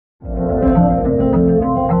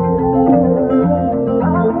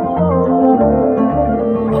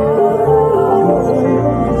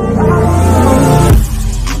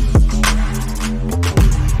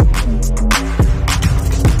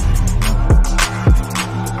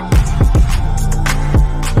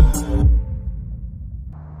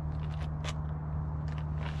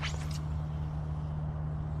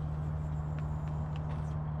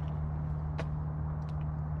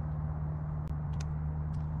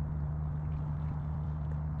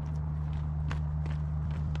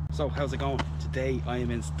So how's it going? Today I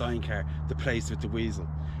am in Steinkar, the place with the weasel.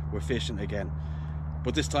 We're fishing again,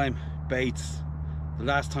 but this time baits. The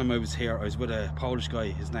last time I was here I was with a Polish guy.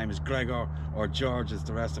 His name is Gregor, or George as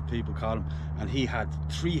the rest of people call him, and he had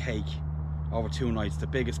 3 hake over 2 nights, the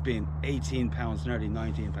biggest being 18 pounds, nearly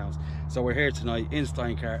 19 pounds. So we're here tonight in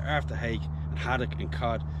Steinkar after hake and haddock and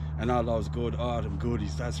cod and all those good autumn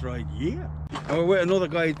goodies. That's right, yeah. And we're with another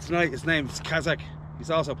guy tonight. His name is Kazakh. He's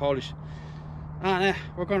also Polish. And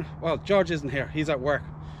we're going, well, George isn't here, he's at work,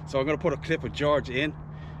 so I'm going to put a clip of George in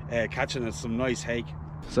catching some nice hake.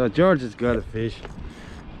 So George has got a fish.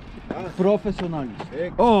 Professional.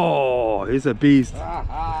 Oh, he's a beast.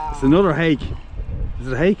 It's another hake. Is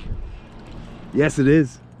it a hake? Yes, it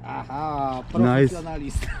is. Aha, nice.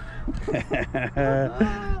 Professionalist.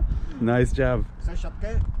 Nice job.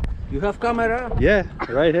 You have camera? Yeah,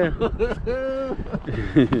 right here.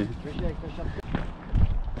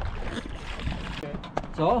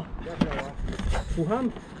 Co?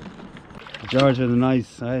 Słucham? George with a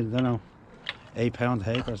nice, I don't know, 8 pound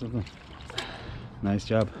hake or something. Nice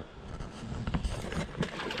job.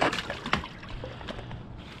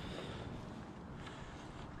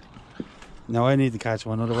 Now I need to catch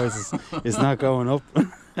one, otherwise it's not going up.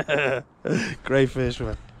 Great fish,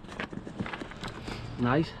 man.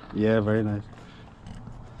 Nice. Yeah, very nice.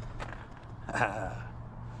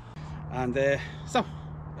 And so,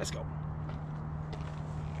 let's go.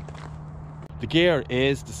 The gear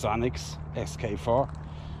is the Sonics SK4,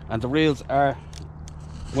 and the reels are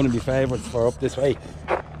one of my favourites for up this way,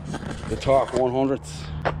 the Torque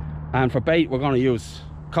 100s. And for bait we're going to use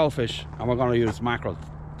coalfish and we're going to use mackerel.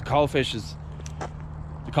 The coalfish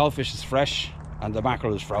is fresh and the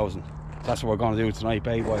mackerel is frozen. That's what we're going to do tonight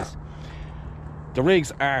bait wise. The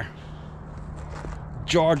rigs are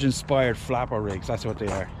George inspired flapper rigs, that's what they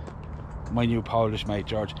are. My new Polish mate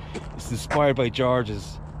George, it's inspired by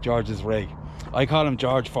George's rig. I call him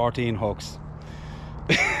George 14 hooks.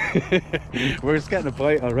 We're just getting a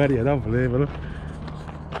bite already, I don't believe it.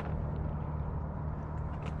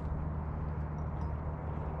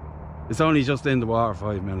 It's only just in the water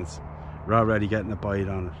 5 minutes. We're already getting a bite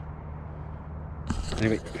on it.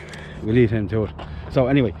 Anyway, we'll leave him to it. So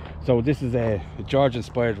anyway, so this is a George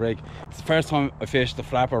inspired rig. It's the first time I fished the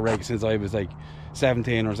flapper rig since I was like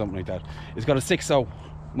 17 or something like that. It's got a 6/0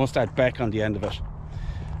 mustard beck on the end of it,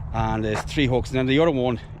 and there's 3 hooks, and then the other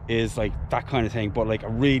one is like that kind of thing, but like a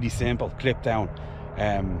really simple clip down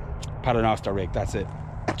paternoster rig. That's it,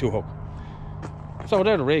 2 hook. So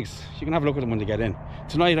they're the rigs. You can have a look at them when they get in.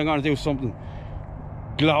 Tonight I'm going to do something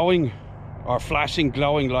glowing or flashing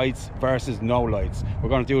glowing lights versus no lights. We're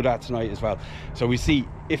going to do that tonight as well, so we see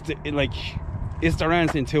if is there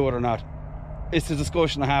anything to it or not. It's a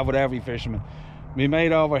discussion I have with every fisherman. My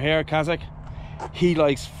mate over here, Kazakh, he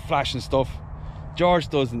likes flashing stuff. George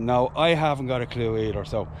doesn't know. I haven't got a clue either,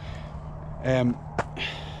 so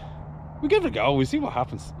we give it a go, we see what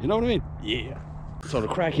happens, you know what I mean? Yeah. So the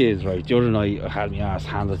crack is, right, the other night I had my ass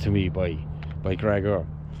handed to me by Gregor,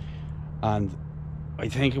 and I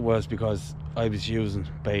think it was because I was using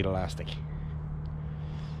bait elastic,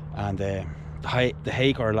 and the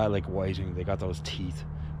hake are a lot like whiting. They got those teeth.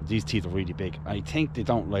 These teeth are really big. I think they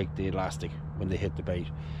don't like the elastic when they hit the bait.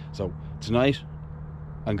 So tonight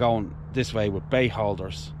I'm going this way with bait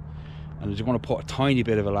holders, and I'm just going to put a tiny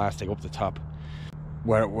bit of elastic up the top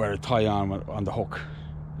where it tie on the hook,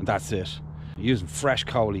 and that's it. I'm using fresh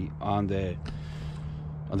collie on the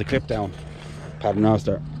clip down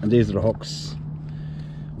paternoster, and these are the hooks,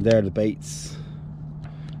 and they're the baits.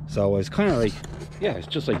 So it's kind of like, yeah, it's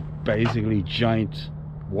just like basically giant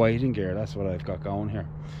whiting gear. That's what I've got going here.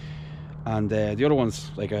 And the other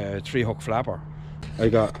one's like a 3 hook flapper. I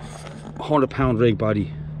got 100 pound rig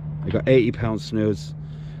body, I got 80 pound snoods,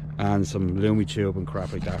 and some lumi tube and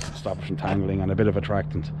crap like that to stop it from tangling, and a bit of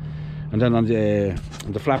attractant. And then on the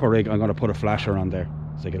flapper rig I'm going to put a flasher on there.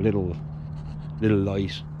 It's like a little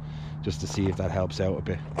light, just to see if that helps out a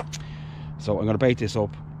bit. So I'm going to bait this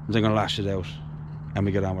up and then I'm going to lash it out, and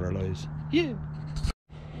we get on with our lives. Yeah.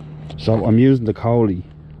 So I'm using the collie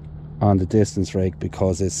on the distance rig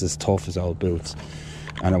because it's as tough as old boots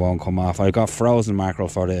and it won't come off. I got frozen mackerel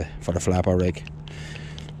for the flapper rig.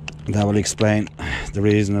 That will explain the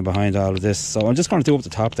reason behind all of this. So I'm just going to do up the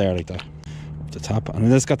top there like that, up the top,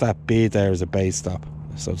 and it's got that bead there as a bait stop,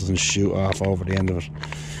 so it doesn't shoot off over the end of it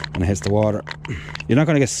when it hits the water. You're not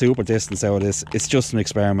going to get super distance out of this. It's just an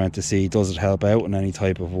experiment to see, does it help out in any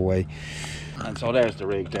type of a way. And so there's the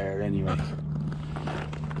rig there anyway.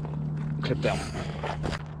 Clip down.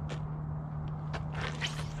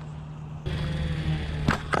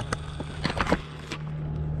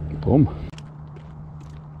 Boom.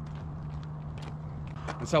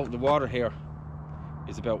 And So the water here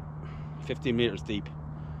is about 15 meters deep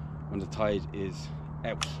when the tide is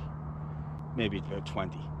out. Maybe it's about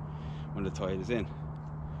 20 when the tide is in.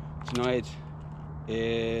 Tonight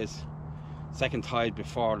is second tide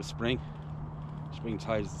before the spring. Spring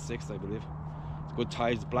tide is the 6th, I believe. It's good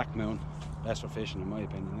tide, it's black moon. Best for fishing in my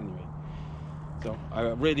opinion anyway. So I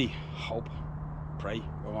really hope, pray,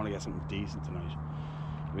 I want to get something decent tonight.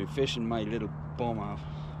 I've been fishing my little bum off.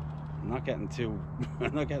 I'm not getting too, I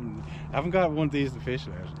haven't got one decent fish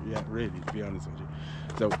out yet, really, to be honest with you.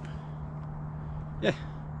 So, yeah,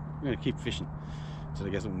 I'm going to keep fishing until I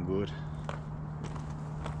get something good.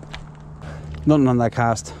 Nothing on that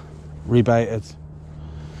cast, rebaited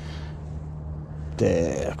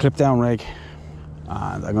the clip down rig,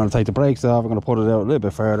 and I'm going to take the brakes off. I'm going to put it out a little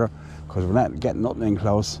bit further because we're not getting nothing in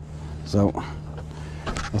close. So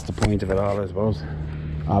that's the point of it all, I suppose.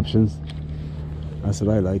 Options, that's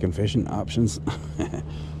what I like in fishing, options.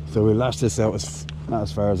 So we'll lash this out not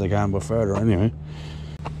as far as I can, but further anyway.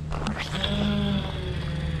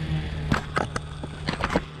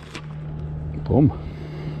 Boom.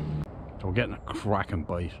 So we're getting a cracking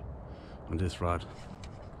bite on this rod.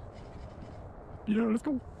 Yeah, let's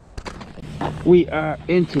go. We are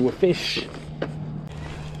into a fish.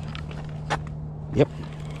 Yep.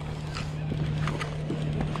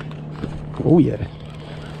 Oh yeah.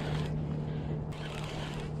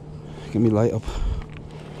 Give me light up.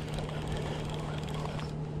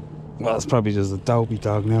 Well, it's probably just a dopey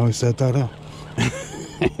dog now I said that out.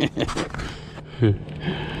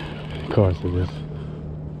 Of course it is.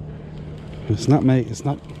 It's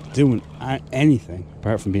not doing anything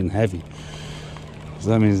apart from being heavy. So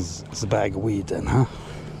that means it's a bag of weed then, huh?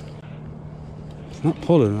 It's not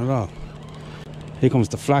pulling at all. Here comes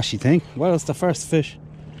the flashy thing. Well, it's the first fish.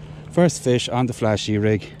 First fish on the flashy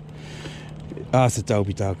rig. Oh, it's a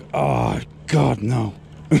dopey dog. Oh, God, no.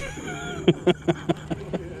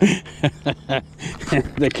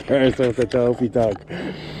 The curse of the dopey dog.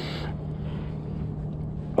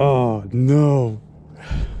 Oh, no.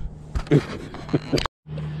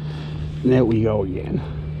 There we go again.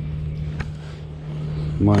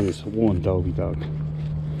 -1 dopey dog.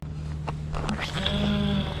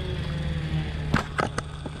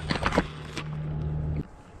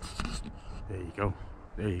 There you go.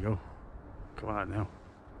 There you go. Come on now.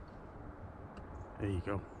 There you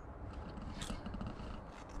go.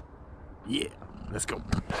 Yeah, let's go.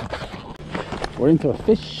 We're into a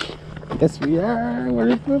fish. Yes, we are. We're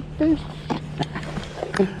into a fish.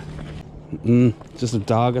 Just a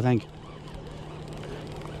dog, I think.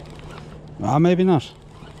 Ah, maybe not.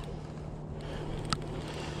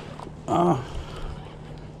 Oh,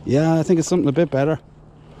 yeah, I think it's something a bit better.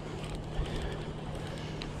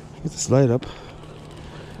 Get the slide up.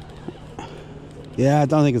 Yeah, I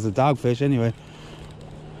don't think it's a dogfish anyway.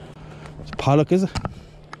 It's a pollock, is it?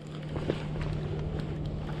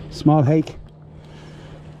 Small hake.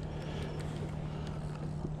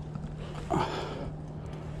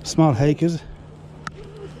 Small hake, is it?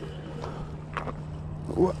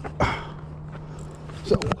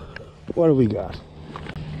 So, what do we got?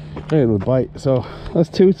 A little bite. So, that's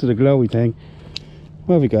two to the glowy thing.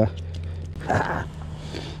 What have we got?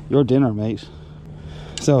 Your dinner, mate.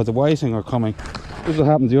 So, the whiting are coming. This is what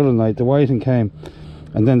happened the other night. The whiting came,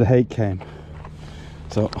 and then the hake came.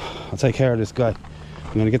 So, I'll take care of this guy.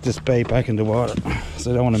 I'm going to get this bait back in the water,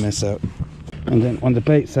 so I don't want to miss out. And then, when the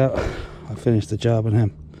bait's out, I'll finish the job on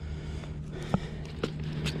him.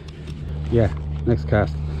 Yeah, next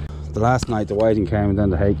cast. The last night the whiting came and then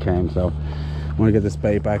the hake came, so I want to get this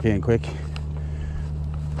bait back in quick.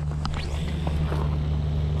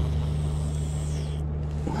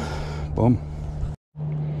 Boom.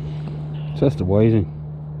 So that's the whiting.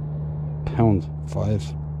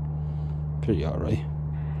 £1.5. Pretty alright.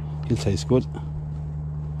 He'll taste good.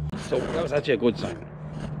 So that was actually a good sign.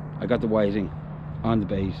 I got the whiting on the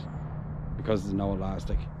bait because there's no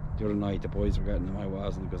elastic. The other night the boys were getting them, I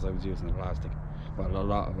wasn't, because I was using elastic. Well, a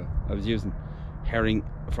lot of it. I was using herring,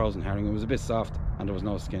 frozen herring. It was a bit soft and there was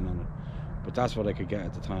no skin on it, but that's what I could get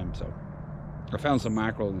at the time. So I found some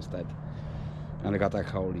mackerel instead, and I got that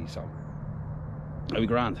coley. So it'll be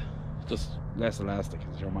grand. Just less elastic,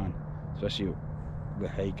 is your man, especially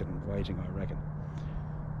with hake and whiting, I reckon.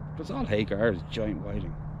 Because all hake are is giant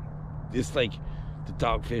whiting. It's like the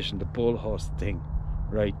dogfish and the bullhuss thing,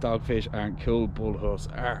 right? Dogfish aren't cool, bullhuss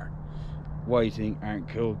are. Whiting aren't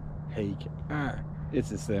cool, hake are.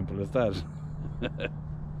 It's as simple as that.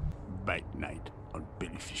 Bite night on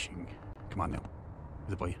belly fishing. Come on now,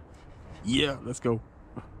 is it boy? Yeah, let's go.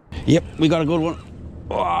 Yep, we got a good one.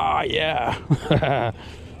 Oh yeah.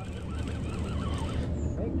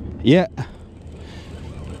 Yeah.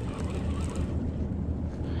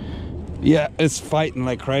 Yeah, it's fighting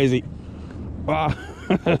like crazy. Ah.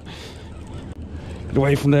 Get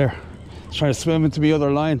away from there. It's trying to swim into the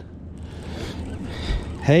other line.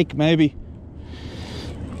 Hake, maybe.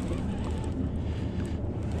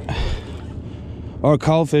 Or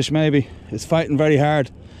coalfish, maybe. It's fighting very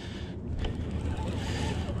hard.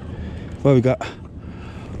 What we got?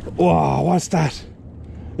 Whoa, what's that?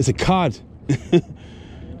 It's a cod.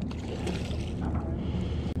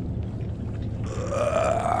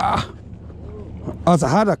 Oh, it's a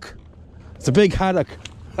haddock. It's a big haddock.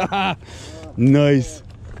 Nice.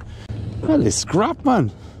 That is scrap,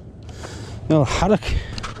 man. No, haddock.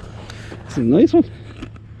 It's a nice one.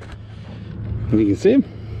 And you can see him.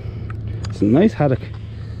 It's a nice haddock.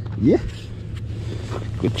 Yeah.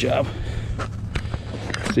 Good job.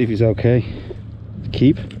 See if he's okay to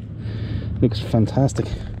keep. Looks fantastic.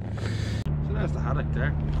 So there's the haddock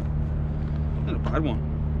there. Not a bad one.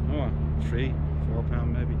 Oh, 3, 4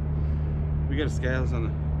 pound maybe. We get scales on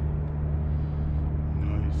it.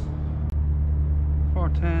 Nice.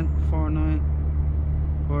 410, 49,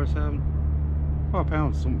 47, 4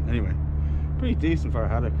 pounds something. Anyway, pretty decent for a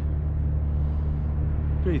haddock.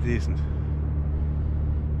 Pretty decent.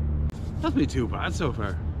 Hasn't been too bad so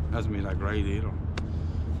far. Hasn't been that great either.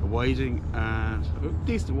 A whiting and a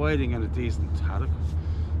decent whiting and a decent haddock.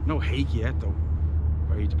 No hake yet though.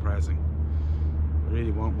 Very depressing. I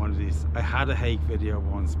really want one of these. I had a hake video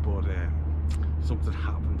once, but something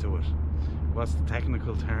happened to it. What's the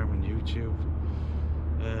technical term on YouTube?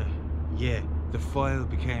 Yeah, the file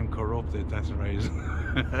became corrupted. That's right.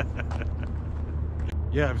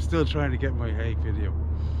 Yeah, I'm still trying to get my hake video,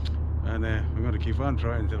 and I'm going to keep on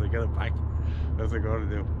trying until I get it back. That's what I'm going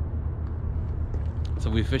to do. So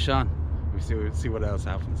we fish on. We see what else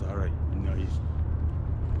happens. All right, nice.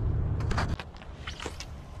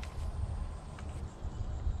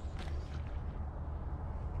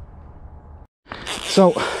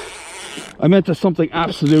 So I'm into something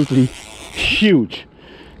absolutely huge.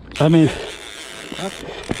 I mean,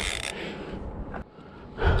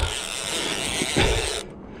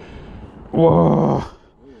 whoa.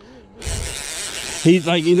 He's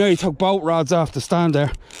like, you know, he took boat rods off the stand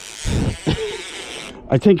there.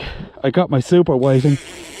 I think I got my super whiting.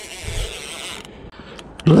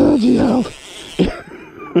 Bloody hell.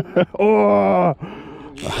 Oh.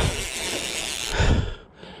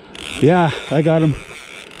 Yeah, I got him.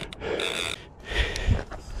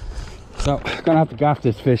 So I'm gonna have to gaff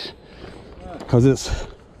this fish because it's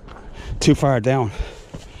too far down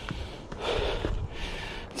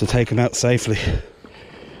to take him out safely.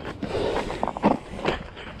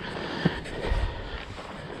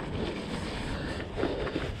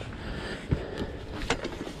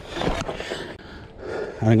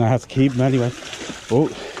 And I'm gonna have to keep him anyway. Oh.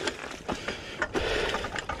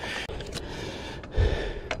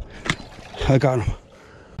 I got him.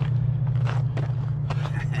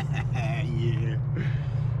 Yeah.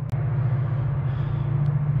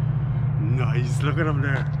 Nice, look at him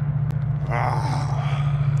there. Ah.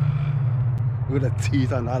 Look at the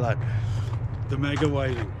teeth on that lad. The mega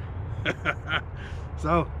whiting.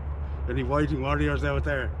 So, any whiting warriors out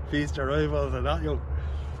there, feast your rivals and that, yo.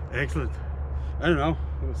 Excellent. I don't know,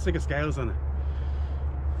 I'm sick of scales on it.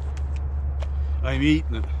 I'm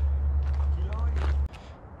eating it.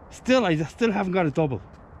 Still, I still haven't got a double.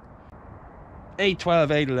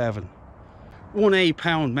 812, 811. 1 8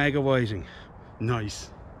 pound mega whiting.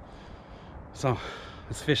 Nice. So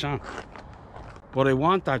let's fish on. But I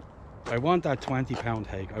want that 20 pound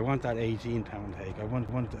hake. I want that 18 pound hake. I want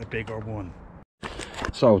a bigger one.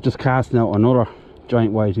 So just casting out another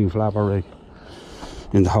giant whiting flapper rig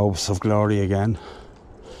in the hopes of glory again.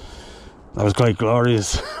 That was quite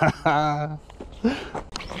glorious.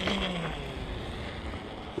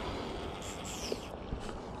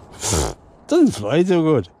 Doesn't fly too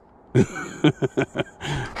good.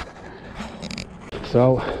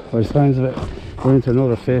 So by the sounds of it, we're into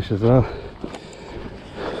another fish as well.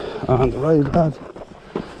 On the right, lad.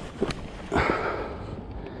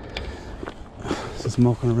 Just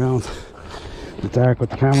mucking around in the dark with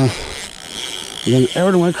the camera. And then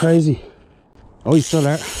everything went crazy. Oh, he's still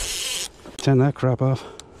there. Turn that crap off.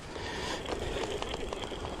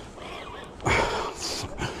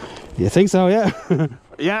 You think so, yeah?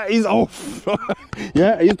 Yeah, he's off.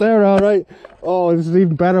 Yeah, he's there, all right. Oh, this is an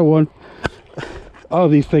even better one. Oh,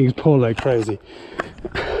 these things pull like crazy.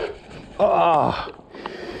 Oh.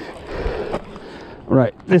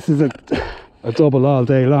 Right, this is a double all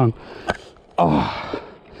day long. Oh,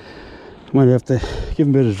 might have to give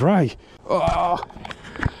him a bit of dry. Oh,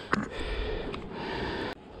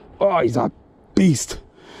 oh, he's a beast.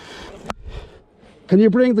 Can you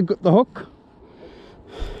bring the hook?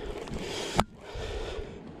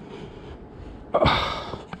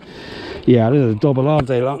 Yeah, this is a double all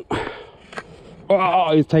day long.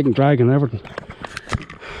 Oh, he's taking drag and everything.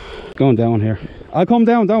 Going down here. I'll come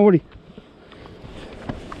down, don't worry.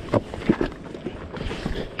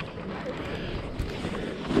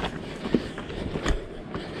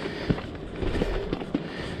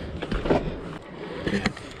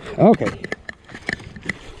 Okay.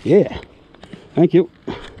 Yeah. Thank you.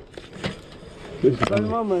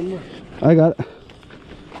 I got it.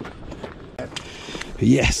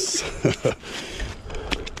 Yes.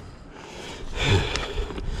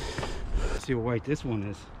 See what weight this one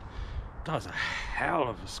is. That's a hell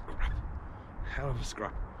of a scrap. Hell of a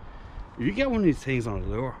scrap. If you get one of these things on a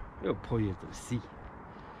lure, it'll pull you to the sea.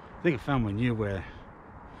 I think I found my new way.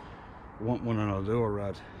 I want one on a lure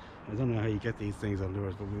rod. I don't know how you get these things on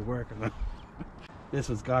lures, but we're working on it. This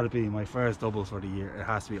has got to be my first doubles for the year. It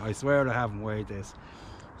has to be. I swear I haven't weighed this.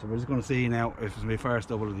 So we're just going to see now if it's my first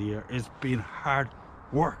double of the year. It's been hard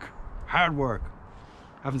work. Hard work.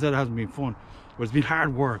 I haven't said it hasn't been fun, but it's been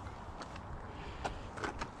hard work.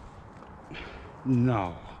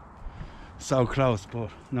 No. So close, but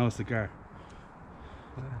no cigar.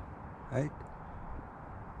 Hey.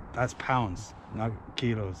 That's pounds, not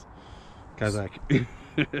kilos. Kazakh.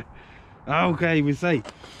 Okay, we say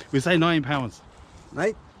 9 pounds.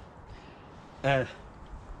 Right?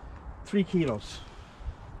 3 kilos.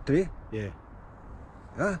 3? Yeah.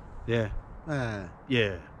 Yeah? Yeah.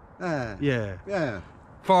 Yeah. Yeah. Yeah.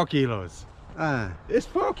 4 kilos. Ah. It's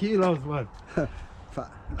 4 kilos, man.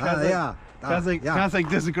 Yeah. Kazakh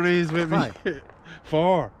disagrees with me.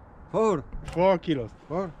 4 kilos.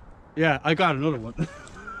 4? Yeah, I got another one.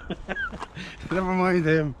 Never mind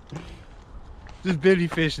him. Just Billy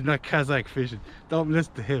fishing, not Kazakh fishing. Don't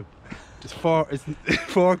listen to him. It's 4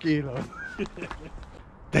 kilos.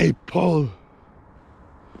 They pull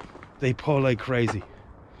like crazy.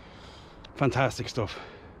 Fantastic stuff.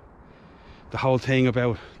 The whole thing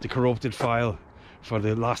about the corrupted file for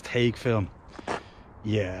the Lost Hake film.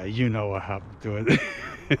 Yeah, you know what happened to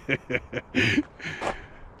it.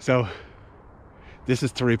 So this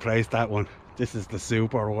is to replace that one. This is the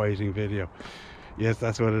super whiting video. Yes,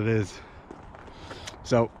 that's what it is.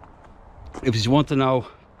 So if you want to know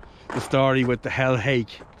the story with the Hell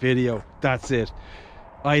Hake video, that's it.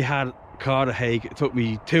 I had caught a hake. It took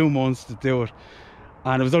me 2 months to do it,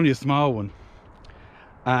 and it was only a small one,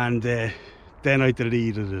 and then I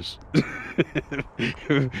deleted it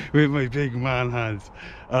with my big man hands.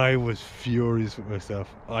 I was furious with myself.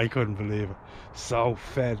 I couldn't believe it. So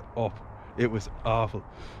fed up. It was awful.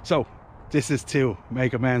 So this is to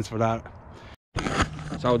make amends for that.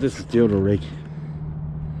 So this is the other rig.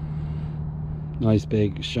 Nice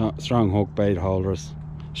big strong hook bait holders,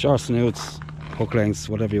 short snoots, hook lengths,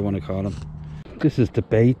 whatever you want to call them. This is the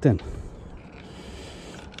bait then.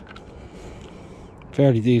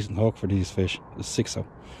 Fairly decent hook for these fish. It's 6-0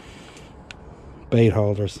 bait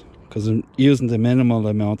holders, because I'm using the minimal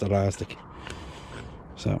amount of elastic.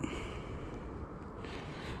 So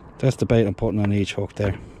that's the bait I'm putting on each hook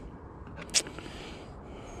there.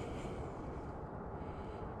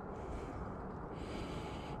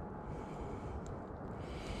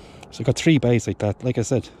 So I got 3 baits like that. Like I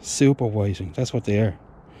said, super whiting. That's what they are.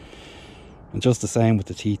 And just the same with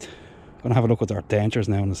the teeth. I'm gonna have a look at their dentures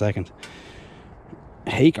now in a second.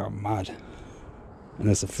 Hake are mad, and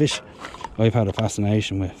it's a fish I've had a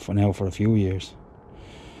fascination with for a few years.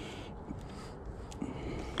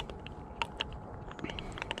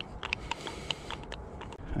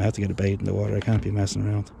 I have to get a bait in the water. I can't be messing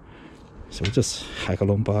around. So we'll just hack a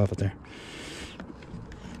lump off it there.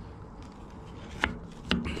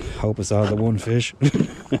 Hope it's all the one fish.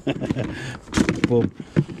 Boom.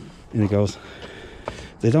 In it goes.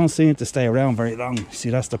 They don't seem to stay around very long.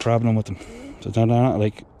 See, that's the problem with them. So they're not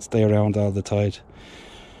like stay around all the tide.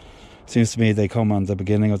 Seems to me they come on the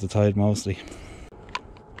beginning of the tide mostly.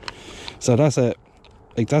 So that's it.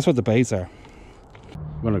 Like, that's what the baits are.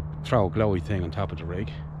 I'm gonna throw a glowy thing on top of the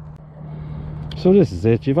rig. So this is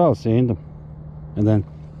it. You've all seen them. And then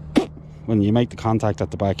when you make the contact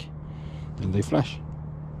at the back, then they flash.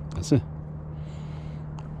 That's it.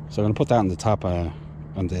 So I'm going to put that on the top on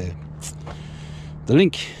the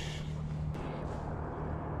link.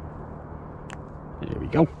 There we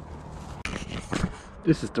go.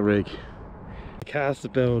 This is the rig. It casts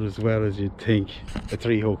about as well as you'd think a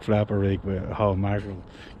 3-hook flapper rig with a whole mackerel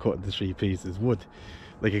cut into 3 pieces would,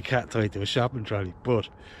 like a cat tied to a shopping trolley. But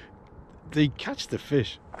they catch the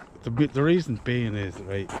fish. The reason being is,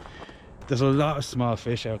 right, there's a lot of small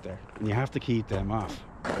fish out there and you have to keep them off.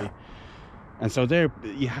 Right? And so there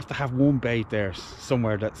you have to have one bait there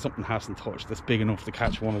somewhere that something hasn't touched that's big enough to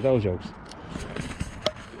catch one of those yokes.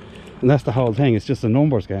 And that's the whole thing. It's just a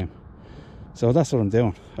numbers game. So that's what I'm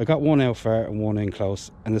doing. I got one out far and one in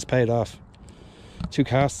close, and it's paid off. 2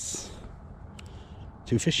 casts,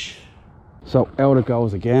 2 fish. So out it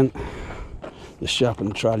goes again. The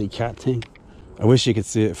shopping trolley cat thing. I wish you could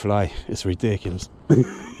see it fly. It's ridiculous.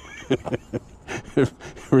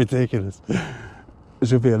 Ridiculous. There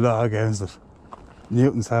should be a law against it.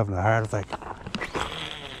 Newton's having a heart attack.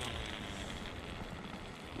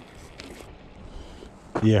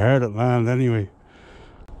 You heard it land anyway.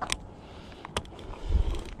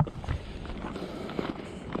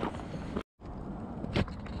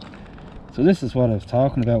 So this is what I was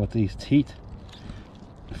talking about with these teeth.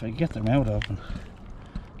 If I get them out open,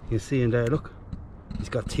 you see in there, look, he's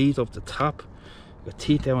got teeth up the top, he's got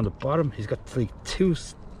teeth down the bottom. He's got like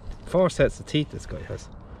 4 sets of teeth, this guy has.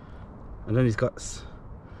 And then he's got some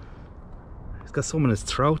in his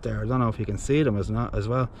throat there. I don't know if you can see them as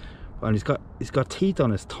well. And he's got teeth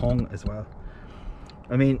on his tongue as well.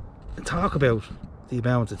 I mean, talk about the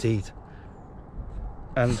amount of teeth.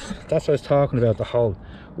 And that's what I was talking about, the whole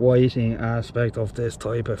whiting aspect of this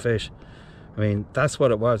type of fish. I mean, that's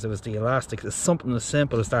what it was. It was the elastic. It's something as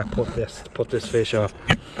simple as that put this fish off.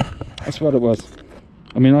 That's what it was.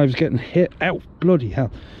 I mean, I was getting hit out. Bloody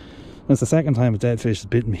hell. That's the second time a dead fish has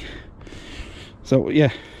bitten me. So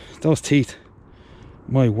yeah, those teeth,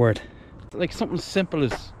 my word. Like something simple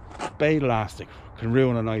as bait elastic can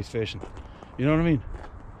ruin a nice fishing. You know what I mean?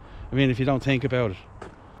 I mean, if you don't think about it.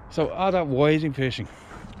 So all that whiting fishing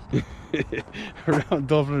around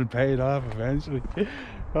Dublin paid off eventually.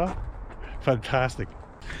 Huh? Fantastic.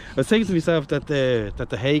 I was thinking to myself that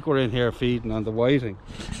the hake were in here feeding on the whiting,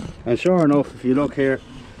 and sure enough, if you look here,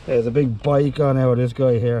 there's a big bite gone out of this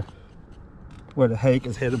guy here where the hake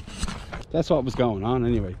has hit him. That's what was going on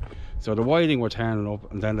anyway. So the whiting were turning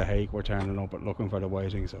up, and then the hake were turning up and looking for the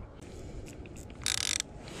whiting.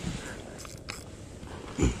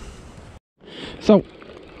 So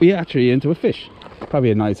we actually into a fish, probably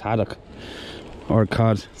a nice haddock or a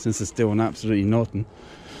cod, since it's doing absolutely nothing.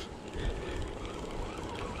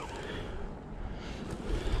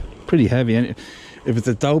 Pretty heavy, and if it's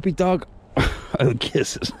a dopey dog, I'll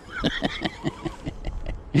kiss it.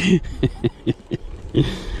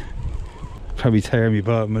 Probably tear me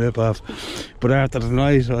bottom lip off, but after the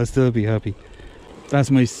night I'll still be happy. That's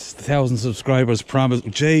my 1,000 subscribers promise.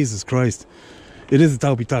 Jesus Christ, it is a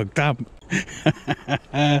dopey dog, damn.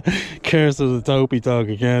 Curse of the dopey dog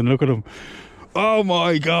again. Look at him. Oh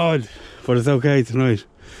my god. But it's okay tonight,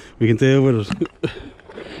 we can deal with it.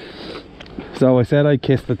 So I said I'd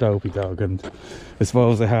kiss the dopey dog, and I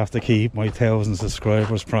suppose I have to keep my 1,000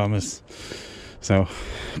 subscribers promise. So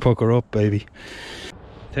pucker up, baby.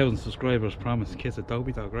 1,000 subscribers promise, kiss a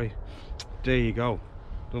dopey dog, right? There you go.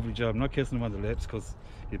 Lovely job. I'm not kissing him on the lips because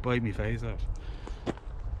he'd bite me face off.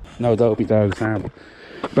 No dopey dogs harm.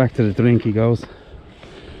 Back to the drink he goes.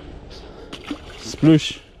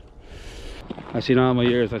 Sploosh. Actually, in all my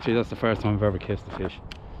years, actually that's the first time I've ever kissed a fish.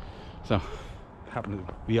 So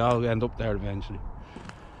we all end up there eventually.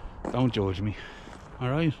 Don't judge me.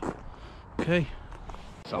 Alright? Okay.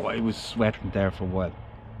 So I was sweating there for a while.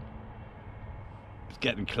 It's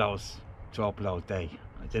getting close to upload day.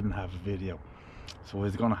 I didn't have a video, so I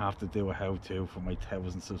was gonna have to do a how-to for my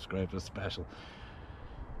 1,000 subscribers special.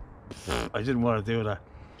 I didn't want to do that,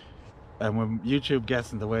 and when YouTube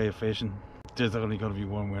gets in the way of fishing, there's only going to be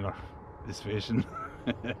one winner. It's fishing.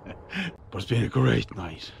 But it's been a great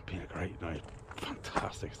night.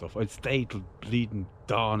 Fantastic stuff. I'd stay till bleeding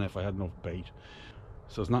dawn if I had enough bait.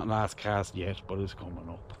 So it's not last cast yet, but it's coming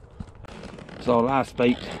up. So last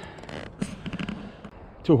bait,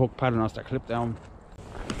 2 hook pattern that clip down.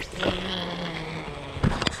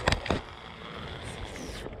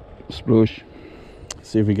 Sploosh.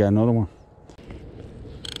 See if we get another one.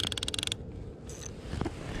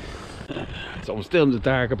 So I'm still in the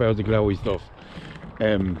dark about the glowy stuff.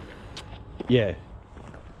 Yeah,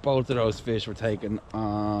 both of those fish were taken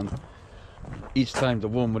on each time, the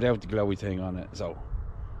one without the glowy thing on it. So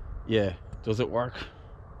yeah, does it work?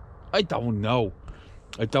 I don't know.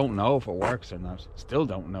 I don't know if it works or not. Still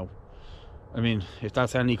don't know. I mean, if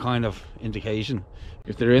that's any kind of indication,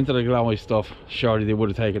 if they're into the glowy stuff, surely they would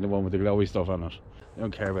have taken the one with the glowy stuff on it. They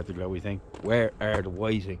don't care about the glowy thing. Where are the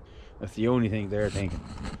whiting? That's the only thing they're thinking.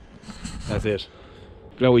 That's it.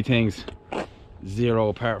 Glowy things, zero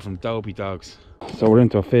apart from dopey dogs. So we're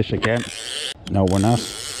into a fish again. No, we're not.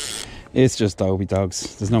 It's just dopey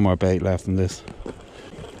dogs. There's no more bait left in this.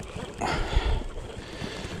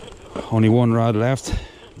 Only one rod left,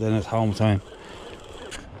 then it's home time.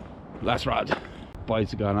 Last rod.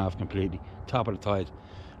 Bites have gone off completely. Top of the tide.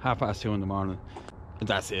 2:30 in the morning. And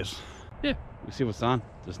that's it. Yeah, we'll see what's on.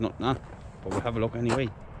 There's nothing on, but we'll have a look anyway.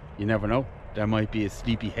 You never know. there might be a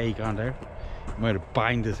sleepy hake on there. He might have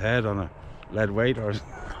banged his head on a lead weight or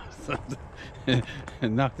something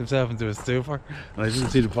and knocked himself into a stupor, and I didn't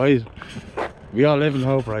see the bite. We all live in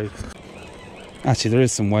hope, right? Actually, there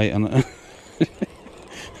is some weight on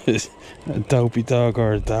it. A dopey dog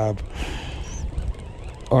or a dab,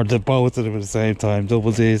 or the both of them at the same time.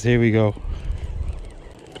 Double D's. Here we go.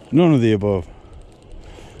 None of the above.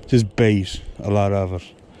 Just bait, a lot of it,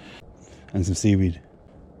 and some seaweed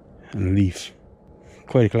and a leaf.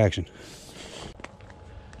 Quite a collection.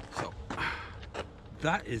 So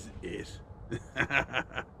that is it.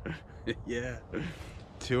 Yeah,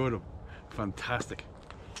 2 of them. Fantastic.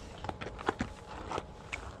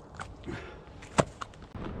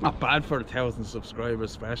 Not bad for a 1,000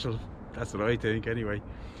 subscribers special. That's what I think anyway.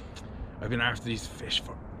 I've been after these fish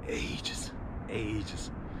for ages.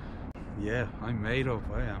 Yeah, I'm made up,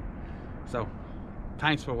 I am. So,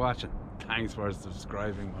 thanks for watching. Thanks for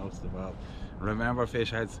subscribing most of all. Remember, fish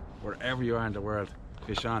heads, wherever you are in the world,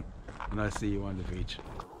 fish on, and I'll see you on the beach.